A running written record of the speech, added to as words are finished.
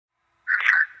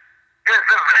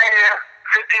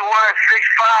5165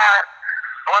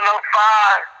 105.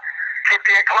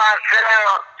 Kipp-E and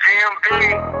Clientele, GMB,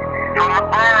 from the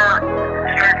bird,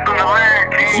 straight from the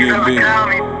land, Kingston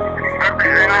County.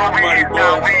 Representing all we get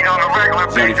done weed on a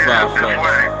regular basis up this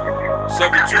way.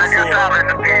 Check us out in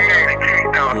the PA,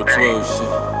 Keystone State.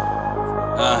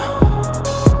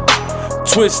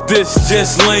 Twist this,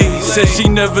 just lean. Said she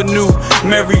never knew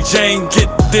Mary Jane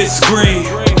get this green.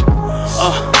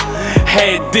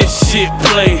 Had this shit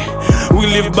play. We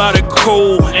live by the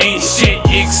code, ain't shit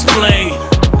explained.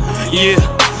 Yeah,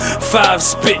 5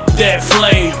 spit that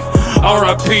flame.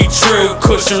 R.I.P. Trail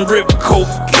Cushion, rip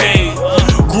cocaine.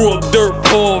 Grew up dirt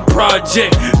poor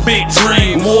project, big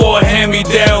dream. More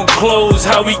hand-me-down clothes,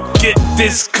 how we get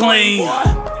this clean.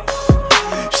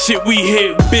 Shit, we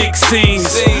hit big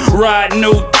scenes. Ride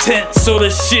no tent so the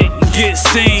shit gets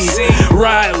seen.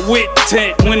 Ride with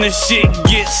tent when the shit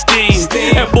gets steamed.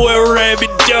 That boy rabbit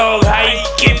dog, how he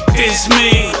get this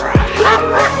mean?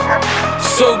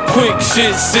 So quick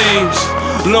shit seems.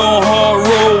 Long hard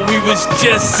road, we was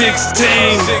just 16.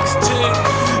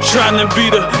 Tryna be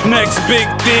the next big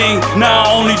thing. Now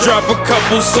I only drop a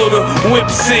couple so the whip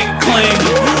sink clean.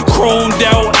 Chromed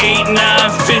out 8-9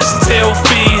 fishtail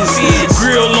fins.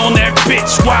 Grill on that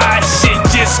bitch, wide shit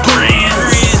just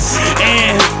grins.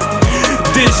 And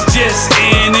this just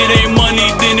in, it ain't money,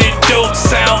 then it don't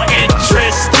sound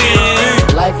interesting.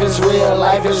 Life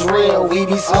is real, we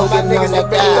be smoking on that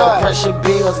bill. Pressure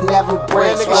bills never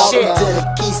breaks. Welcome to the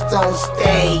Keystone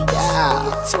State.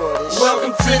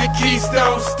 Welcome to the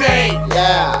Keystone State.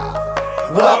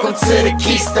 Welcome to the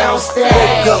Keystone State.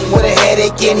 Woke up with a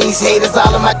headache and these haters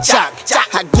all in my chop.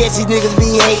 I guess these niggas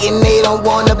be hating, they don't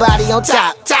want nobody on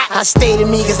top. I stay to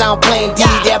me cause I don't play D,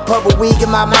 that purple weed in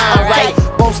my mind, right?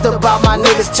 Boast about my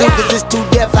niggas too, cause it's too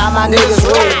deaf how my niggas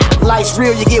roll. Life's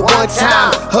real, you get one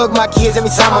time. Hug my kids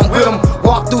every time I'm with them.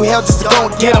 Walk through hell just to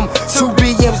go get them. 2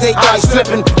 BMs, they guys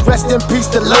flipping. Rest in peace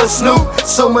to Lil Snoop.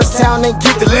 So much town they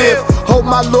get to live. Hope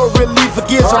my Lord really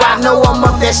forgives, so I know I'm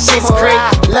up, that shit's great.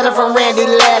 Letter from Randy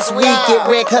last week, it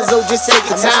read cuzzo, just take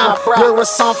your time. Hear a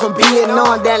song from being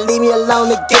on that leave me alone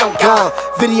to get them gone.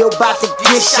 Video about to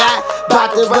get shot,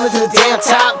 about to run into the damn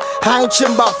top. I ain't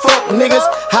tripping about fuck niggas,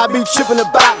 I be tripping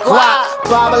about guap.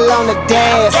 Bobble on the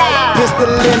dash,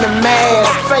 pistol in the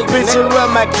mask. Picture of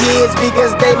my kids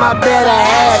because they my better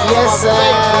half. Yes sir,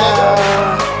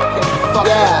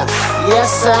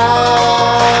 yes sir.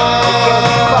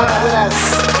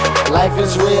 Life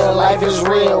is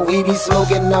real, we be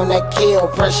smoking on that kill.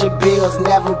 Pressure bills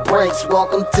never breaks.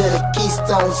 Welcome to the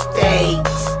Keystone State.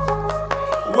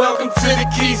 Welcome to the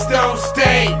Keystone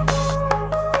State.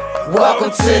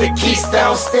 Welcome to the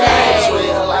Keystone State.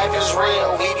 Life is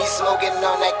real, we be smoking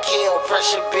on that kill.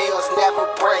 Pressure bills never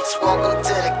breaks. Welcome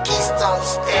to the Keystone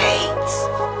State.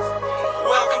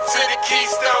 Welcome to the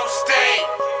Keystone State.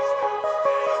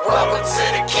 Welcome to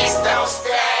the Keystone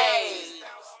State.